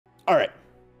All right.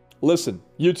 Listen,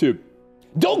 YouTube.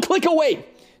 Don't click away.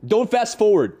 Don't fast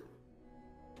forward.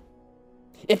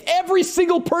 If every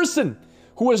single person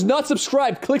who has not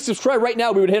subscribed click subscribe right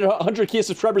now, we would hit 100K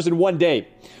subscribers in one day.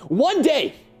 One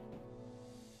day!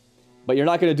 But you're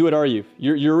not going to do it, are you?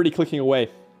 You're already clicking away.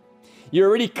 You're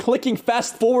already clicking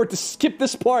fast forward to skip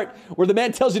this part where the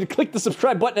man tells you to click the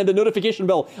subscribe button and the notification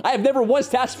bell. I have never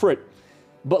once asked for it.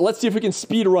 But let's see if we can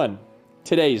speed run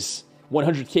today's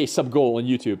 100K sub goal on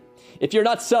YouTube. If you're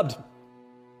not subbed,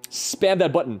 spam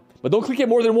that button. But don't click it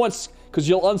more than once, because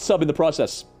you'll unsub in the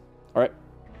process. Alright?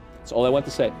 That's all I want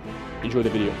to say. Enjoy the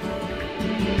video.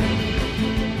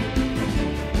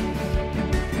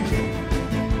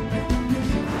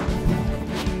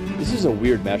 This is a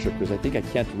weird matchup, because I think I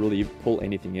can't really pull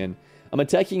anything in. I'm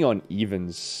attacking on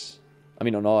evens. I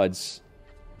mean on odds.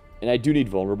 And I do need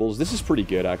vulnerables. This is pretty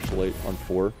good, actually, on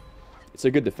 4. It's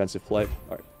a good defensive play.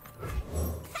 Alright.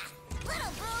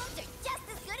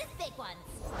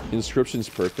 Inscription's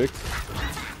perfect.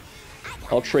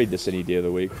 I'll trade this any day of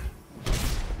the week.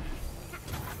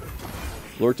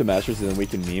 Lure to Masters and then we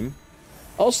can meme.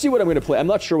 I'll see what I'm going to play. I'm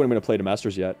not sure what I'm going to play to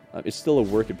Masters yet. It's still a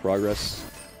work in progress.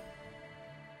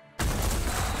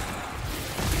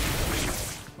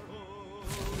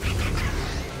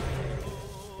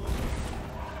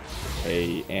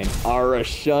 Hey, and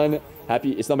Arashun.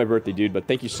 Happy, it's not my birthday, dude, but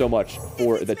thank you so much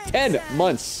for the 10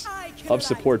 months of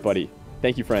support, buddy.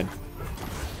 Thank you, friend.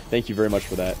 Thank you very much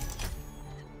for that.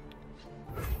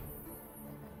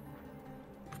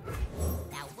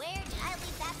 Now where did I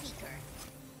leave that beaker?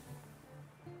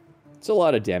 It's a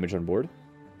lot of damage on board.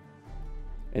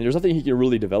 And there's nothing he can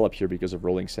really develop here because of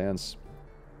Rolling Sands.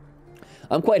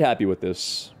 I'm quite happy with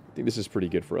this. I think this is pretty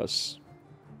good for us.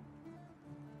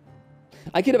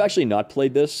 I could have actually not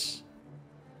played this.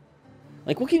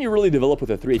 Like, what can you really develop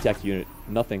with a 3-attack unit?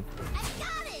 Nothing. I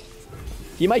got it!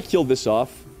 He might kill this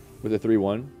off with a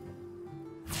 3-1.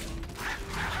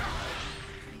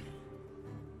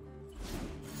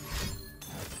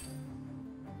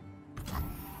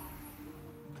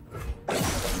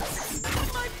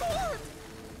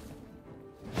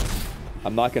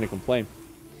 I'm not going to complain.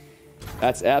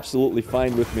 That's absolutely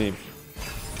fine with me.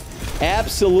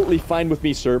 Absolutely fine with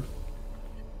me, sir.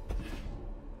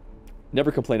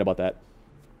 Never complain about that.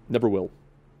 Never will.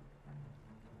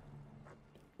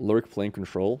 Lurk playing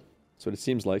control. That's what it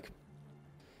seems like.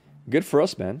 Good for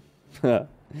us, man.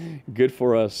 Good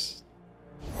for us.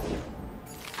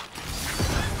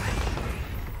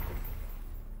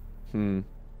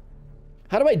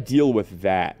 How do I deal with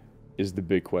that is the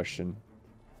big question.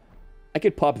 I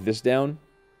could pop this down.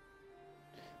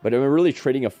 But am I really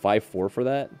trading a 5-4 for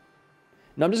that?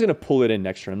 No, I'm just going to pull it in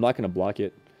next turn. I'm not going to block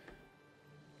it.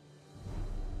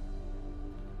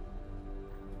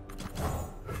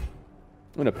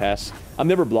 I'm going to pass. I'm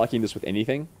never blocking this with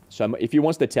anything. So if he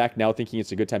wants to attack now thinking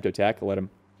it's a good time to attack, I'll let him.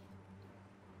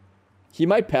 He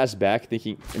might pass back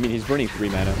thinking... I mean, he's burning 3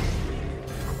 mana.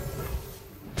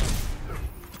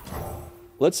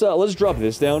 Let's drop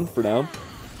this down for now.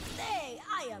 Hey,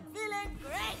 I am feeling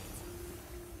great!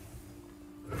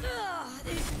 Ugh,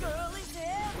 this girl is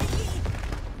heavy!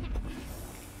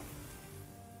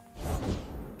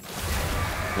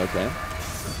 Okay.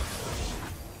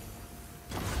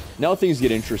 Now things get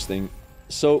interesting.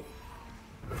 So...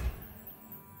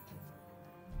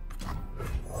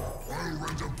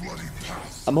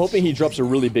 I'm hoping he drops a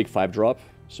really big 5-drop,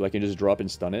 so I can just drop and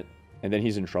stun it, and then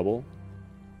he's in trouble.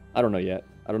 I don't know yet.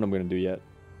 I don't know what I'm going to do yet.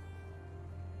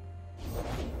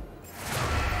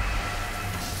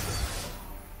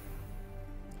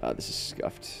 Ah, this is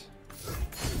scuffed.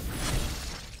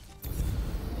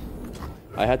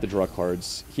 I had to draw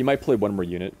cards. He might play one more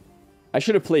unit. I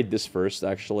should have played this first,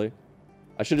 actually.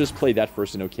 I should have just played that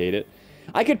first and okayed it.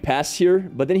 I could pass here,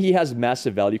 but then he has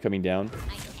massive value coming down.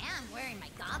 I am wearing my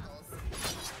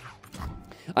goggles.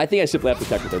 I think I simply have to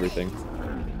attack with everything.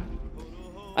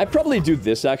 I'd probably do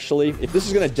this, actually. If this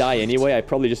is going to die anyway, I'd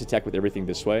probably just attack with everything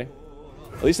this way.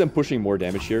 At least I'm pushing more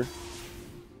damage here.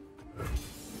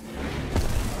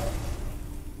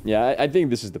 Yeah, I think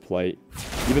this is the play.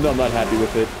 Even though I'm not happy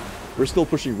with it, we're still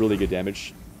pushing really good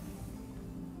damage.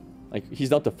 Like, he's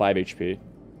down to 5 HP.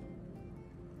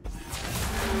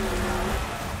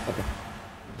 Okay.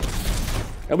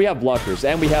 And we have blockers,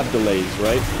 and we have delays,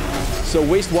 right? So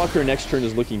Waste Walker next turn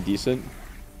is looking decent.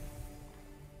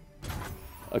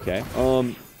 Okay,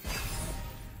 I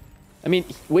mean,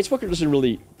 Waste Walker doesn't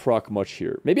really proc much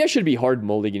here. Maybe I should be hard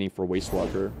mulliganing for Waste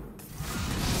Walker.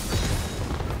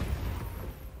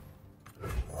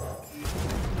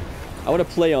 I want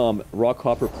to play Rock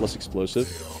Hopper plus Explosive.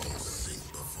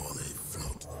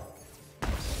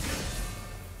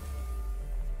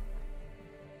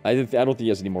 I don't think he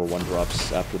has any more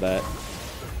 1-drops after that.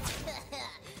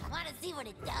 Want to see what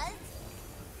it does?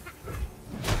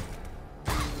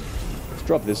 Let's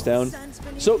drop this down.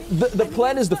 So the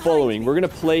plan is the following: we're gonna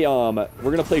play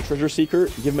Treasure Seeker,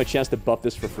 give him a chance to buff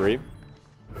this for free.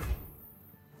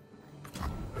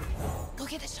 Go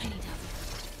get the shiny top.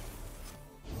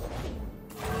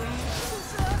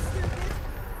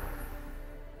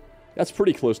 That's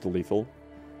pretty close to lethal.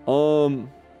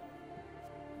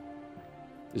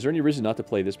 Is there any reason not to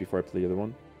play this before I play the other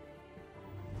one?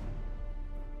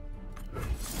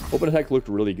 Open attack looked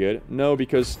really good. No,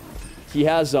 because he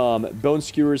has bone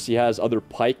skewers, he has other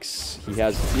pikes, he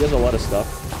has a lot of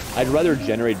stuff. I'd rather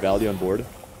generate value on board.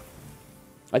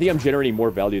 I think I'm generating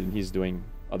more value than he's doing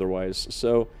otherwise.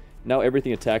 So now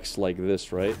everything attacks like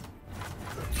this, right?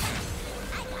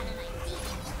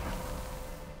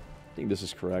 I think this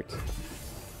is correct.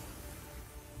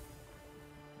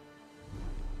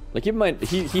 Like, keep in mind,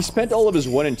 he spent all of his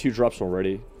 1 and 2 drops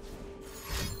already.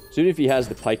 So even if he has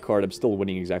the pike card, I'm still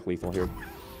winning exactly lethal here.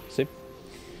 See?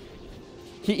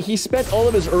 He spent all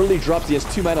of his early drops. He has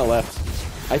 2 mana left.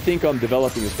 I think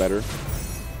developing is better.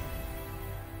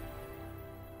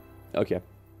 Okay.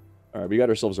 Alright, we got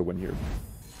ourselves a win here.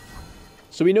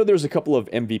 So we know there's a couple of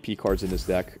MVP cards in this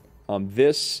deck.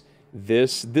 This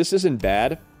isn't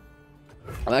bad.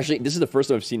 Actually, this is the first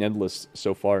time I've seen Endless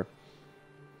so far.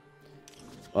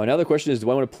 Now the question is,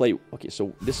 do I want to play... Okay,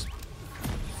 so this...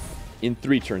 In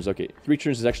 3 turns. Okay, 3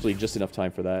 turns is actually just enough time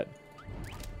for that.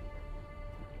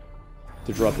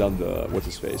 To drop down the...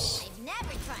 What's-his-face. I've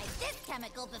never tried this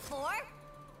chemical before.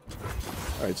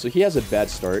 Alright, so he has a bad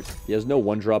start. He has no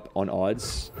 1-drop on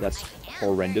odds. That's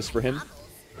horrendous for him.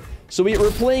 So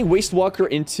we're playing Waste Walker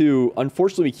into...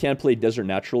 Unfortunately, we can't play Desert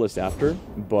Naturalist after,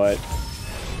 but...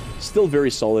 Still very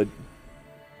solid.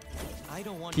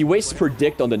 He wastes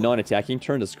Predict on the non-attacking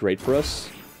turn. That's great for us.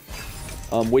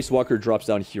 Waste Walker drops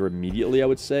down here immediately, I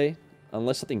would say.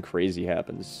 Unless something crazy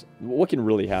happens. What can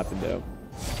really happen, though?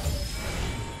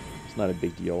 It's not a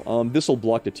big deal. This will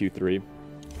block the 2-3.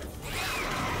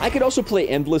 I could also play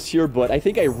Endless here, but I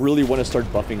think I really want to start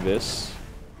buffing this.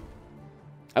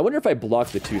 I wonder if I block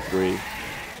the 2-3.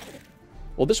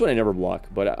 Well, this one I never block,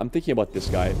 but I'm thinking about this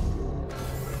guy.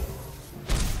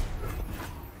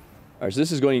 Alright, so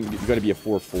this is going to be a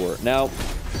 4-4. Now,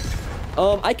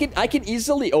 I can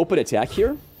easily open attack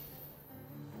here,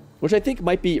 which I think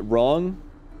might be wrong,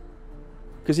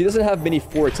 because he doesn't have many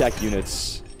 4-attack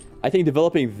units. I think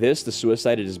developing this, the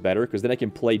Suicided, is better, because then I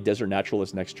can play Desert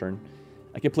Naturalist next turn.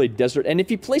 I can play Desert, and if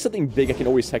he plays something big, I can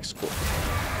always hex it.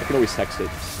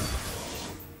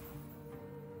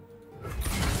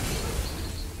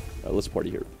 Alright, let's party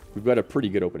here. We've got a pretty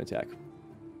good open attack.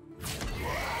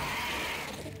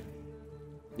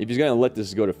 If he's gonna let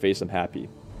this go to face, I'm happy.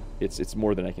 It's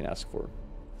more than I can ask for.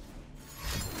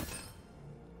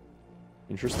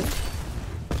 Interesting.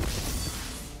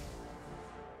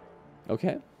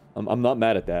 Okay. I'm not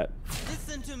mad at that.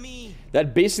 Listen to me.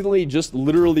 That basically just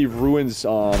literally ruins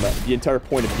the entire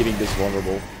point of getting this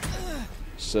vulnerable.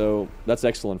 So that's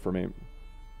excellent for me.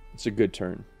 It's a good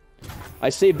turn. I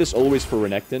save this always for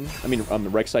Renekton. I mean,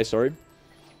 Rek'Sai, sorry.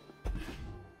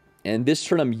 And this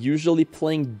turn I'm usually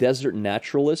playing Desert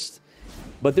Naturalist.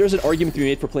 But there's an argument to be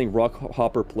made for playing Rock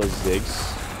Hopper plus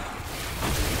Ziggs.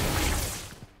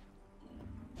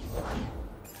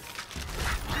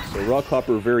 So Rock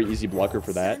Hopper, very easy blocker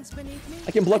for that.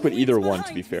 I can block with either one,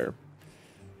 to be fair.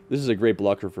 This is a great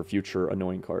blocker for future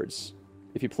annoying cards.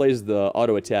 If he plays the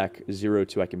auto attack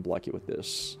 0-2, I can block it with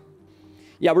this.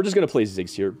 Yeah, we're just going to play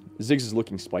Ziggs here. Ziggs is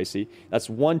looking spicy. That's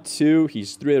 1-2.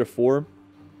 He's 3 out of 4. And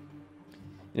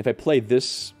if I play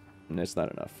this, that's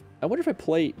not enough. I wonder if I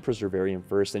play Preservarium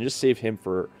first and just save him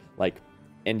for, like,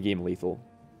 endgame lethal.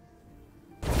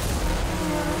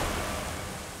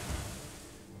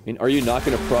 I mean, are you not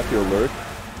going to proc your Lurk?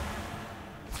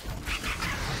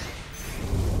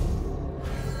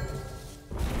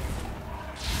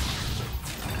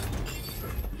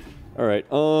 Alright,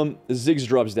 Ziggs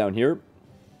drops down here.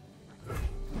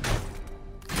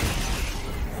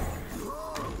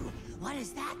 What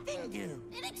does that thing do?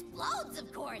 It explodes,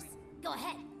 of course. Go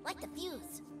ahead, light the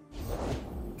fuse.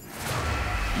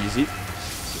 Easy.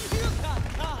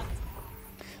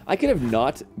 I could have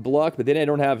not blocked, but then I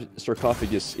don't have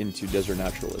Sarcophagus into Desert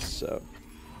Naturalist, so...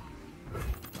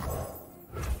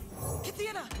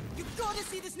 Katina, you gotta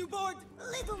see this new board.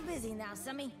 Little busy now,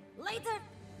 Sammy. Later.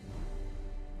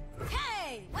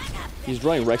 Hey, wake up! He's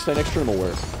drawing Rek'Sai next turn, I'm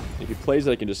aware. If he plays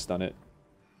it, I can just stun it.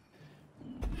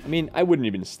 I mean, I wouldn't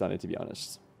even stun it, to be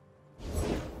honest.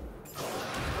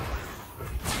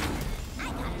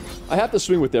 I have to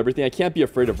swing with everything. I can't be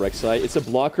afraid of Rek'Sai. It's a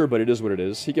blocker, but it is what it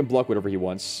is. He can block whatever he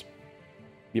wants.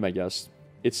 Be my guest.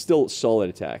 It's still solid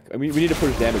attack. I mean, we need to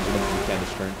push damage as much as we can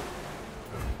this turn.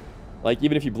 Like,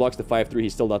 even if he blocks the 5-3,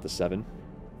 he's still not the 7.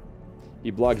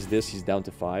 He blocks this, he's down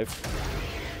to 5.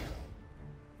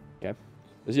 Okay.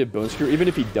 Does he have Bone Screw? Even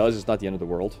if he does, it's not the end of the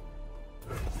world.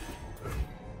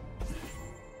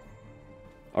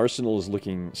 Arsenal is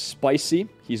looking spicy.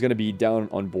 He's going to be down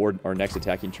on board our next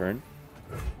attacking turn.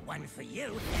 One for you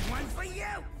and one for you.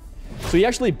 So he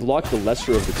actually blocked the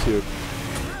lesser of the two.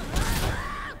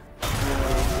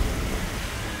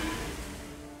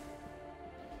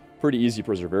 Pretty easy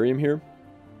Preservarium here.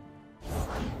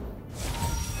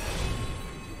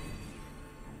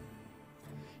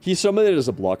 He summoned it as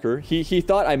a blocker. He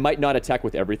thought I might not attack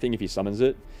with everything if he summons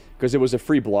it, because it was a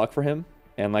free block for him.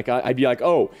 And like I'd be like,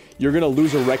 oh, you're gonna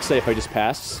lose a Rek'Sai if I just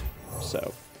pass.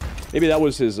 So maybe that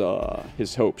was his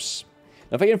hopes.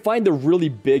 Now, if I can find the really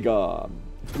big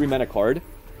 3-mana card,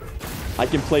 I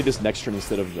can play this next turn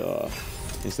instead of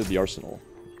the Arsenal.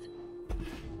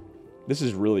 This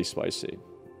is really spicy.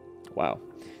 Wow,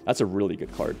 that's a really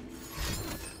good card.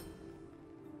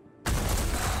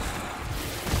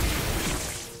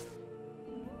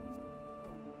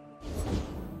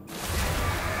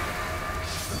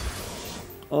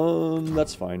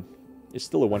 That's fine. It's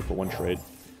still a 1-for-1 trade.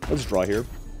 Let's draw here.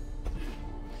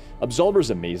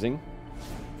 Absolver's amazing.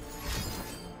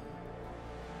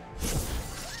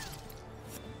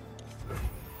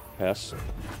 Pass.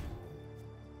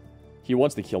 He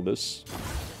wants to kill this.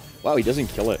 Wow, he doesn't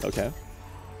kill it. Okay.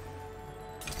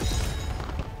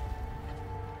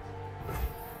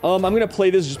 I'm gonna play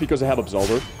this just because I have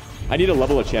Absolver. I need to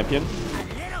level a champion.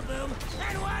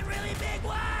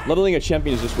 Leveling a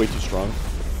champion is just way too strong.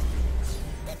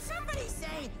 Did somebody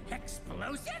say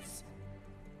explosives?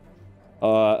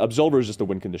 Absolver is just a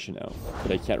win condition now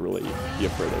that I can't really be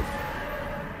afraid of.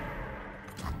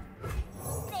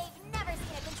 They've never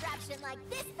seen a contraption like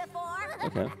this before.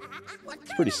 Okay.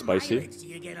 It's pretty spicy. What do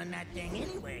you get on that thing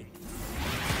anyway?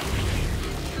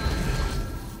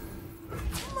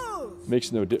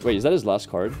 Makes no wait, is that his last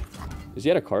card? Is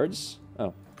he out of cards?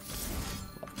 Oh.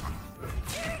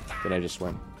 Then I just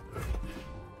win.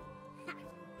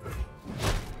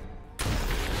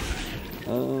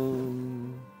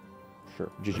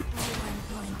 Sure. GG.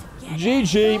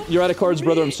 GG! You're out of cards,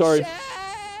 brother. I'm sorry.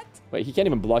 Wait, he can't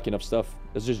even block enough stuff.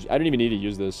 That's just, I don't even need to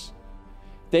use this.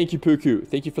 Thank you, Puku.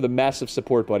 Thank you for the massive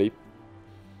support, buddy.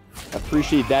 I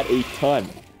appreciate that a ton.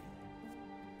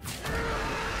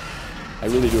 I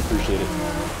really do appreciate it.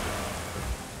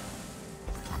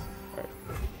 Alright.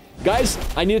 Guys,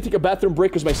 I need to take a bathroom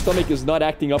break because my stomach is not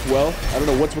acting up well. I don't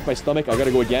know what's with my stomach. I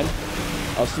gotta go again.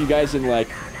 I'll see you guys in like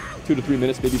 2 to 3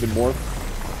 minutes, maybe even more.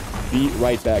 Be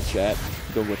right back, chat.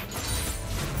 Don't look.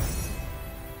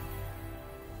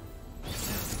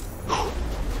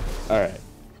 Alright.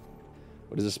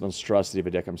 What is this monstrosity of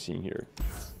a deck I'm seeing here?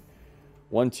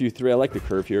 1, 2, 3. I like the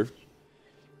curve here.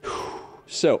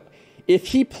 So, if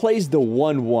he plays the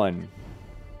 1-1,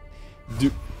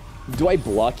 do I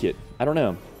block it? I don't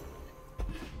know.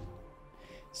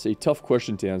 It's a tough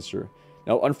question to answer.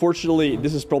 Now, unfortunately,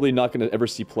 this is probably not going to ever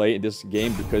see play in this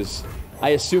game because I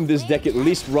assume this deck at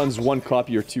least runs 1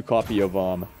 copy or 2 copy of,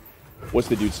 what's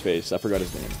the dude's face? I forgot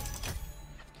his name.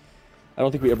 I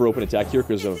don't think we ever open attack here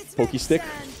because of Pokestick.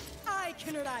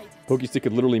 Pokestick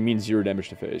could literally mean 0 damage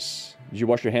to face. Did you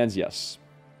wash your hands? Yes.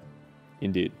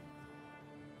 Indeed.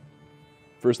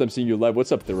 First time seeing you live.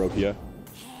 What's up, Theropia?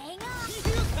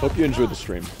 Hope you enjoyed the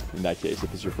stream, in that case,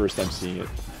 if it's your first time seeing it.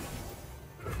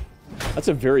 That's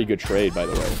a very good trade, by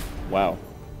the way. Wow.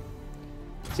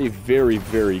 It's a very,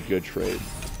 very good trade.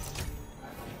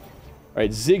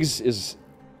 Alright, Ziggs is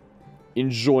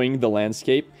enjoying the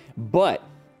landscape, but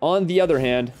on the other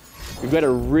hand, we've got a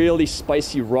really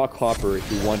spicy rock hopper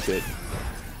if you want it.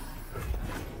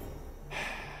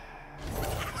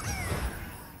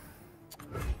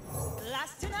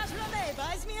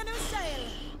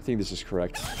 I think this is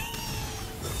correct.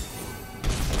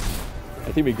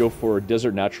 I think we go for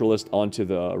Desert Naturalist onto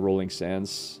the Rolling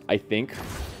Sands. I think.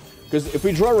 Because if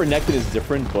we draw Renekton, it's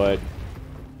different, but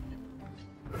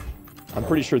I'm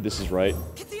pretty sure this is right.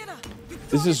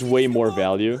 This is way more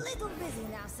value,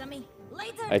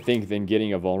 I think, than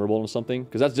getting a Vulnerable or something.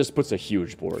 Because that just puts a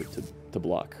huge board to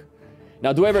block.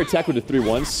 Now, do I ever attack with the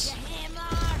 3-1s?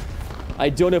 I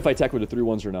don't know if I attack with the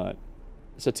 3-1s or not.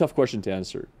 It's a tough question to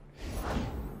answer.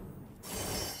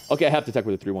 Okay, I have to attack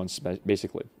with the 3-1s,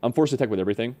 basically. I'm forced to attack with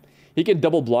everything. He can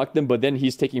double block them, but then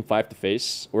he's taking 5 to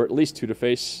face, or at least 2 to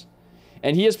face.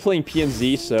 And he is playing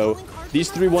PNZ, so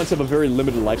these 3-1s have a very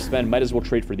limited lifespan. Might as well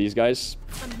trade for these guys.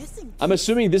 I'm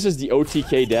assuming this is the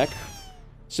OTK deck.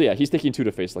 So yeah, he's taking 2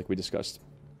 to face like we discussed.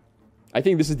 I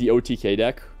think this is the OTK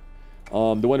deck.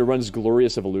 The one that runs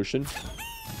Glorious Evolution.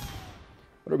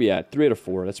 What are we at? 3 out of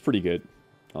 4. That's pretty good.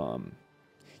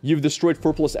 You've destroyed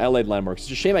 4+ allied landmarks.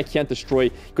 It's a shame I can't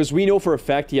destroy, because we know for a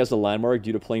fact he has a landmark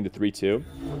due to playing the 3-2.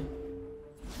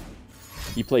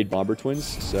 He played Bomber Twins,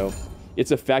 so it's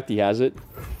a fact he has it.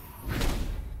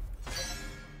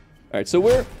 Alright, so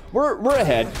we're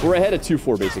ahead. We're ahead at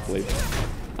 2-4 basically.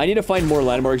 I need to find more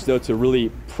landmarks though to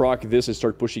really proc this and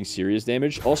start pushing serious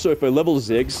damage. Also, if I level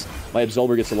Ziggs, my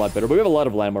Absolver gets a lot better. But we have a lot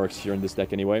of landmarks here in this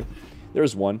deck anyway.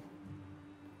 There's one.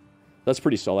 That's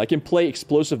pretty solid. I can play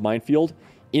Explosive Minefield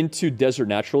into Desert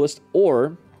Naturalist,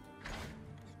 or...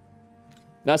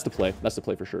 That's the play. That's the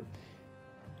play for sure.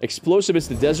 Explosive is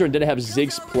the Desert, and then I have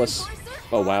Ziggs plus...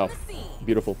 Oh, wow.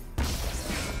 Beautiful.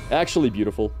 Actually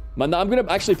beautiful. I'm going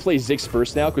to actually play Ziggs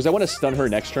first now, because I want to stun her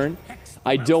next turn.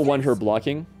 I don't want her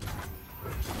blocking.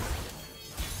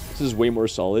 This is way more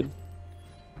solid.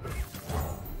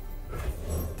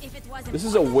 This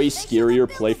is a way scarier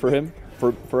play for him,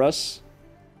 for us.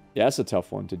 Yeah, that's a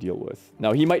tough one to deal with.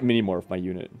 Now, he might mini-morph my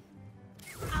unit.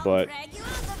 But...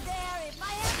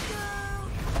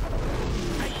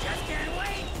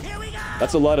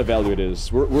 That's a lot of value it is.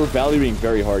 We're valuing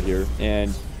very hard here.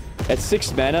 And at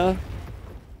 6 mana,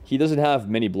 he doesn't have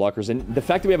many blockers. And the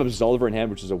fact that we have Absolver in hand,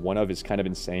 which is a 1-of, is kind of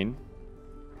insane.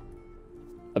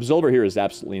 Absolver here is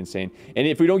absolutely insane. And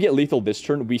if we don't get lethal this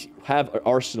turn, we have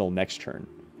Arsenal next turn.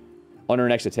 On our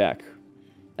next attack.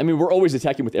 I mean, we're always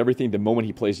attacking with everything the moment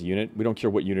he plays a unit. We don't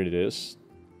care what unit it is.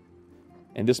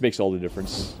 And this makes all the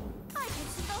difference. I can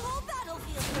see the whole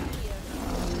battlefield from here.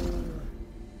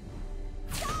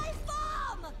 Dive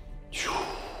bomb!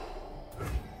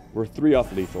 We're 3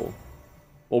 off lethal.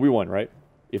 Well, we won, right?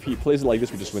 If he plays it like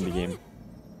this, we just win the game.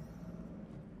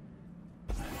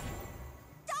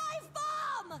 Dive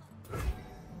bomb!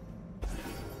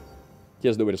 He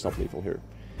has no way to stop lethal here.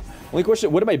 Only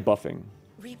question, what am I buffing?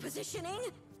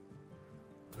 Repositioning?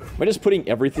 Am I just putting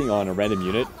everything on a random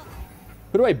unit?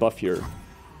 Who do I buff here?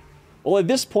 Well, at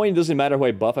this point, it doesn't matter who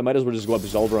I buff. I might as well just go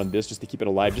Absolver on this just to keep it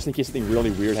alive, just in case something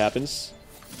really weird happens.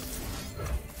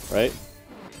 Right?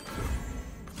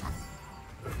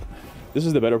 This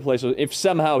is the better play. So if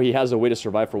somehow he has a way to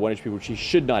survive for 1 HP, which he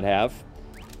should not have,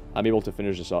 I'm able to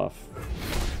finish this off.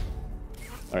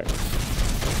 Alright.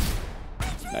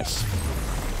 Nice.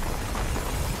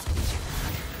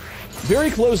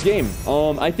 Very close game.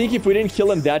 I think if we didn't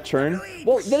kill him that turn...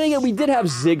 Well, then again, we did have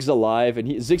Ziggs alive, and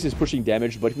Ziggs is pushing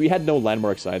damage, but we had no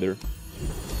landmarks either.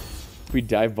 We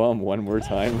dive bomb one more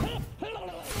time.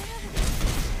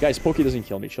 Guys, Pokey doesn't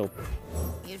kill me. Chill.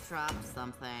 You dropped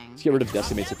something. Let's get rid of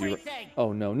Decimates if you...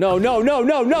 Oh, no. No, no, no,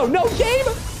 no, no, no! Game!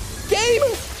 Game!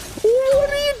 What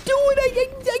are you doing?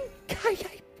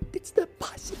 It's not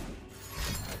possible.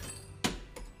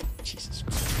 Jesus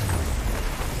Christ.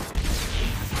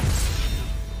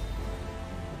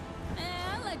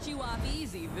 I'll let you off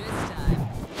easy this time.